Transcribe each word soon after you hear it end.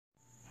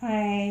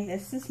Hi,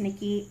 this is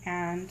Nikki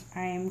and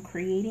I'm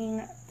creating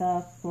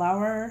the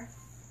flower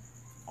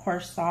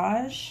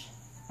corsage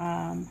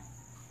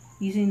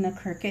using the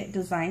Cricut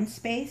design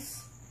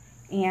space.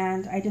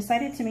 And I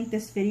decided to make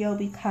this video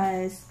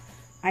because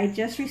I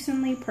just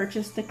recently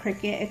purchased the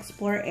Cricut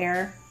Explore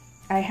Air.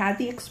 I had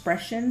the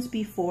expressions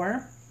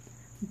before,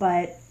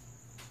 but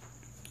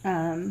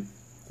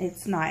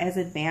it's not as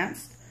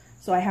advanced.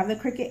 So I have the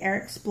Cricut Air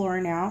Explorer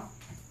now,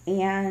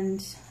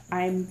 and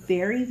I'm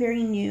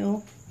very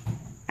new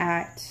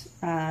at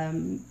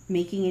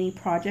making any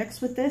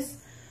projects with this.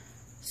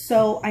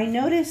 So I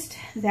noticed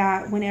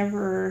that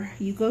whenever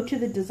you go to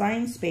the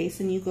design space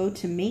and you go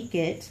to make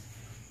it,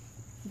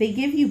 they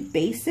give you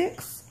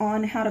basics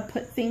on how to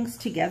put things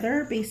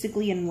together,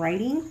 basically in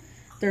writing.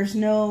 There's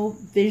no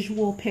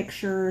visual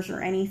pictures or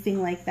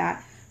anything like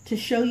that to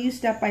show you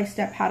step by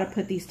step how to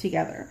put these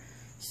together.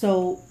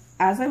 So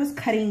as I was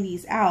cutting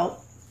these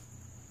out,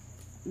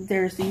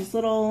 there's these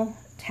little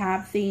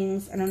tab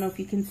things. I don't know if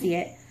you can see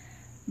it,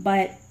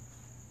 but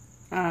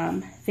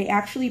they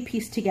actually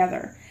piece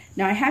together.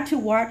 Now I had to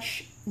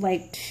watch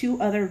like 2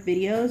 other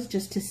videos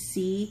just to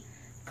see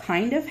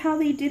kind of how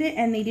they did it,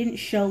 and they didn't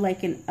show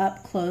like an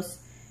up close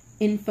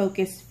in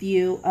focus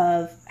view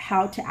of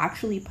how to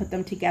actually put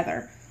them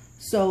together.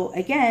 So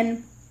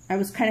again, I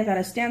was kind of at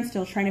a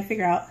standstill trying to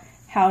figure out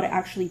how to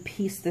actually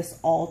piece this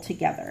all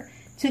together.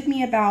 It took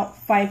me about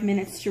 5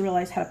 minutes to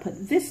realize how to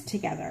put this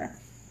together.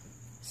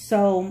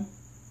 So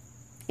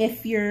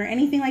if you're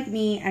anything like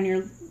me and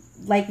you're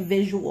like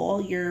visual,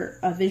 you're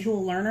a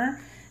visual learner,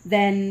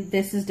 then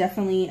this is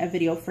definitely a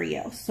video for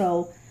you.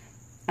 So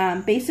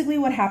basically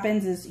what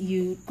happens is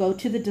you go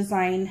to the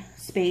design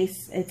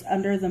space. It's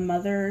under the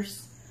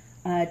Mother's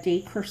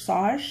Day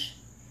corsage,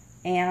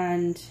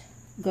 and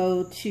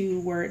go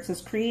to where it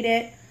says create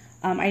it.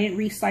 I didn't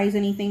resize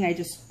anything. I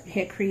just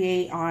hit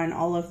create on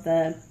all of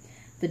the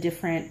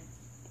different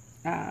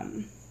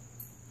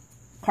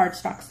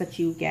cardstocks that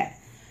you get.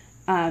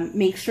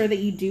 Make sure that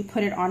you do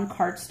put it on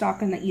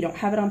cardstock and that you don't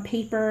have it on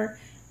paper.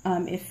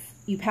 If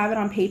you have it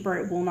on paper,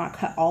 it will not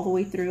cut all the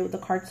way through the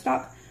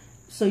cardstock.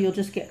 So you'll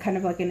just get kind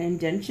of like an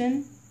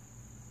indentation,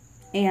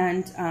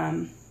 and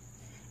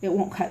it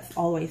won't cut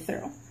all the way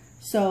through.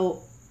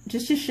 So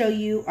just to show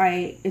you,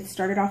 it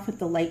started off with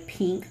the light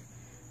pink,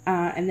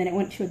 and then it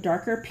went to a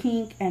darker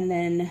pink, and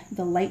then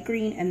the light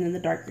green, and then the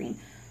dark green.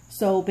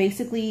 So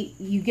basically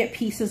you get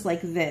pieces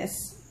like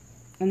this,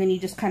 and then you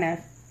just kind of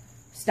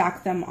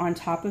stack them on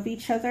top of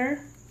each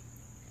other.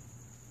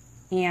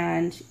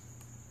 And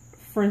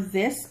for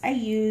this, I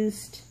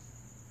used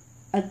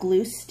a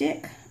glue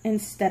stick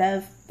instead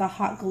of the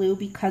hot glue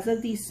because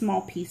of these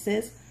small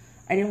pieces.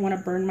 I didn't want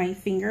to burn my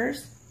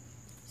fingers,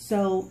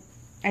 so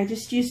I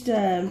just used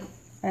a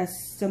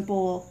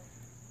simple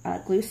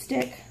glue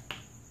stick.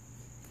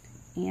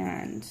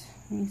 And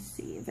let me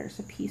see, there's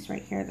a piece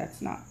right here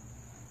that's not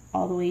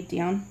all the way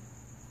down.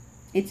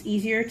 It's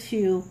easier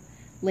to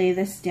lay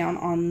this down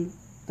on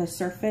the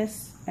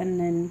surface and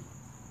then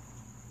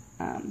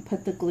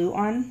put the glue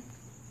on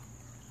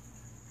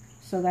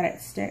so that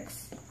it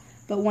sticks.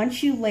 But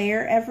once you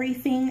layer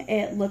everything,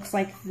 it looks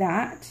like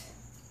that.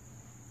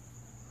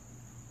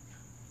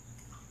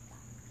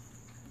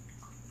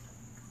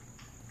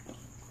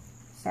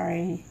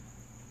 Sorry,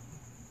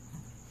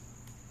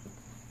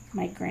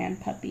 my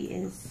grand puppy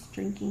is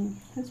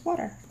drinking his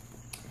water.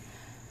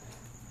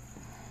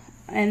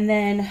 And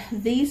then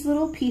these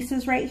little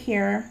pieces right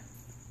here,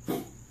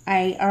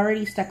 I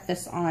already stuck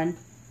this on.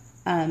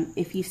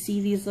 If you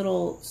see these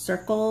little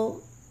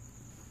circle,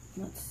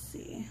 let's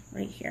see,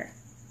 right here.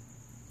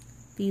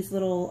 These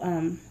little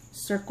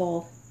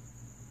circle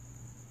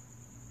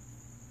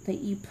that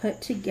you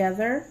put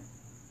together.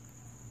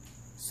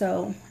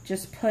 So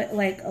just put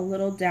like a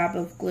little dab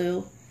of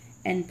glue,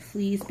 and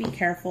please be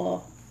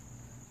careful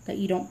that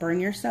you don't burn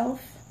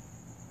yourself.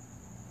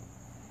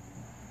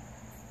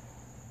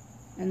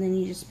 And then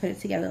you just put it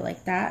together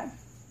like that.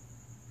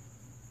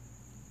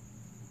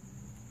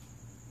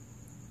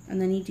 And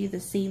then you do the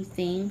same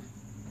thing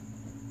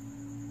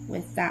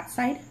with that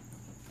side.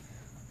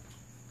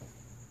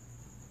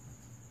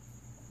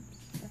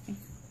 Sorry.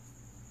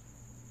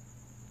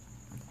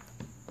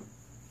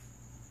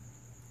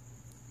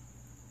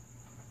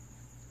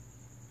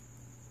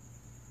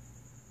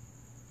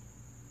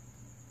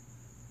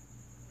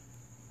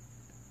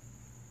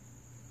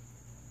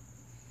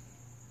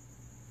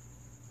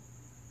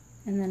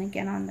 And then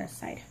again on this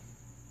side.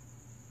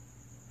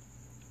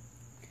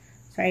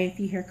 Sorry if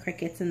you hear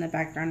crickets in the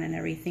background and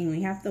everything.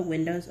 We have the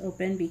windows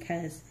open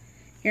because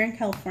here in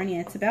California,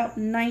 it's about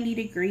 90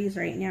 degrees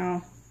right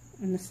now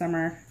in the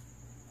summer.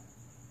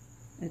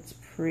 It's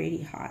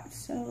pretty hot,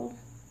 so.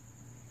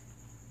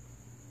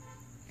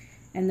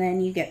 And then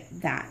you get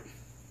that.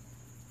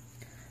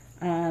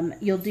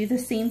 You'll do the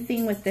same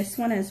thing with this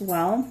one as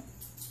well.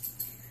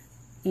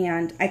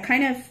 And I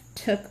kind of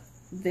took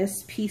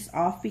this piece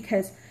off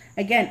because,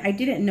 again, I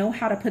didn't know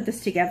how to put this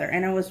together,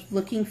 and I was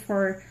looking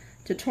for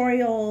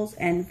tutorials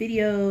and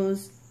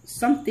videos,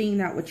 something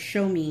that would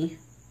show me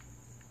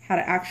how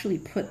to actually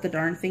put the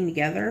darn thing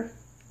together.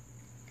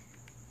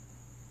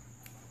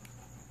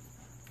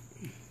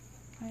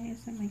 Why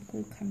isn't my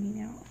glue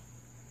coming out?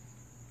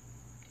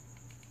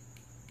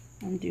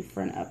 I'm due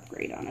for an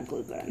upgrade on a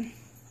glue gun.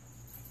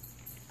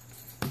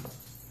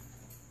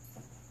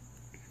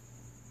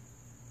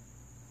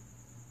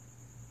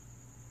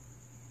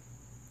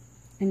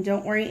 And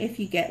don't worry if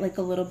you get like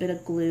a little bit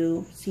of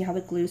glue. See how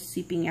the glue is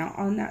seeping out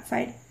on that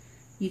side?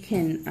 You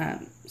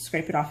can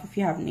scrape it off if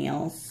you have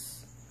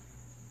nails.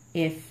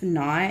 If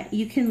not,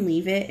 you can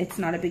leave it. It's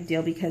not a big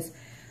deal because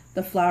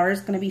the flower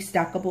is going to be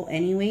stackable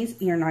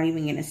anyways. You're not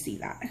even going to see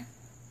that.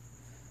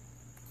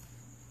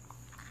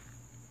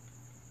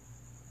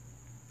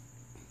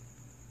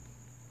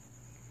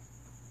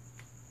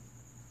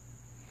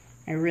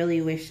 I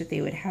really wish that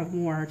they would have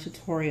more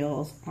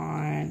tutorials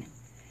on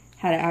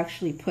how to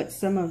actually put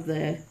some of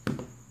the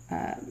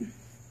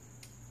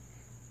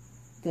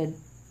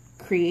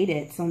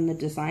create-its on the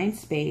design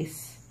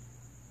space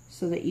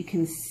so that you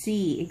can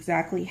see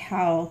exactly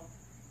how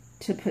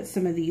to put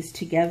some of these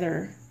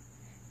together.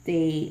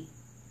 They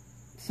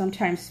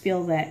sometimes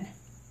feel that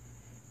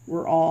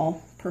we're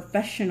all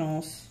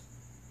professionals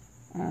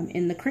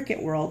in the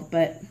Cricut world,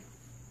 but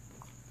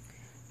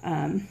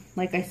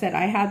like I said,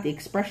 I had the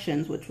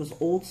expressions, which was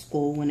old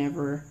school.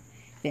 Whenever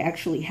they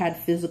actually had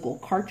physical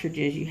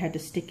cartridges, you had to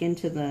stick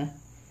into the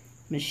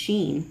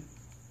machine.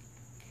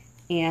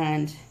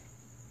 And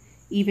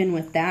even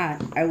with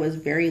that, I was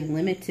very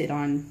limited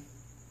on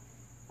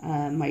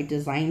my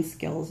design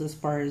skills as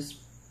far as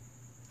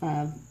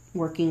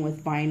working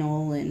with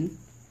vinyl and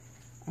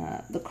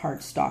the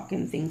cardstock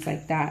and things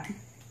like that.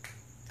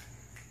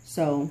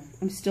 So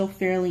I'm still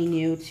fairly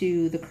new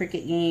to the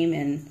Cricut game,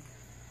 and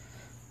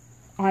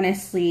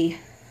honestly,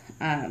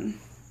 a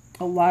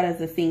lot of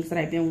the things that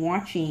I've been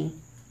watching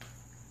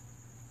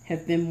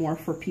have been more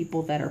for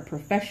people that are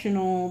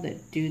professional,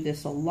 that do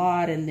this a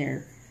lot, and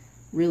they're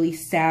really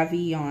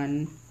savvy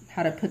on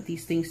how to put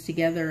these things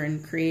together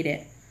and create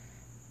it.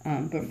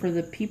 But for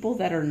the people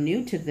that are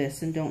new to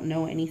this and don't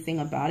know anything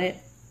about it,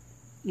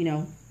 you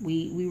know,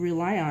 we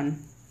rely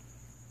on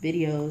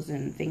videos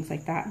and things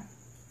like that.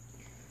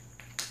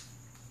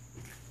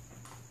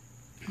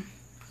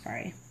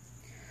 Sorry.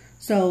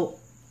 So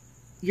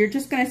you're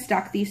just going to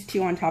stack these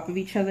two on top of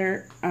each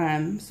other.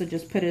 So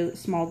just put a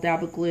small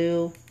dab of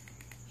glue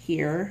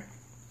here.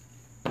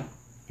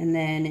 And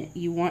then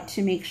you want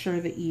to make sure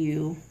that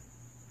you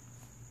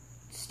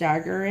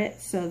stagger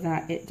it so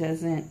that it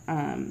doesn't,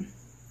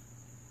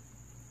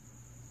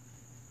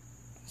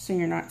 so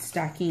you're not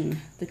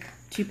stacking the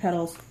two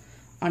petals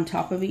on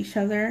top of each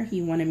other.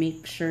 You want to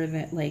make sure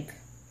that, like,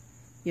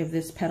 you have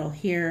this petal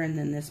here and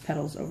then this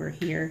petal's over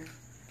here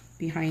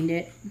behind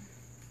it.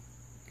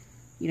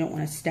 You don't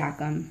want to stack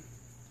them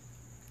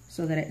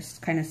so that it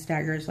kind of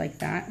staggers like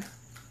that.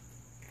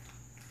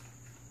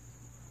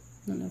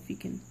 I don't know if you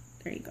can,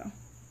 there you go.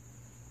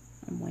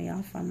 I'm way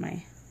off on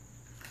my,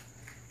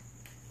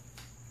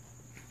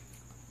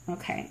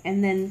 okay.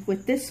 And then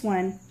with this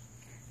one,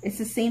 it's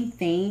the same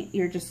thing.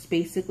 You're just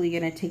basically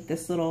going to take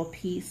this little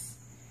piece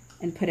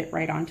and put it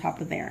right on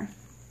top of there.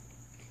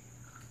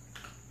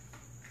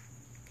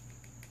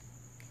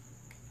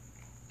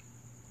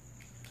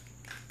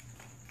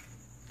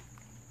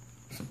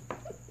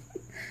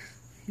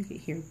 You can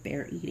hear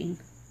Bear eating.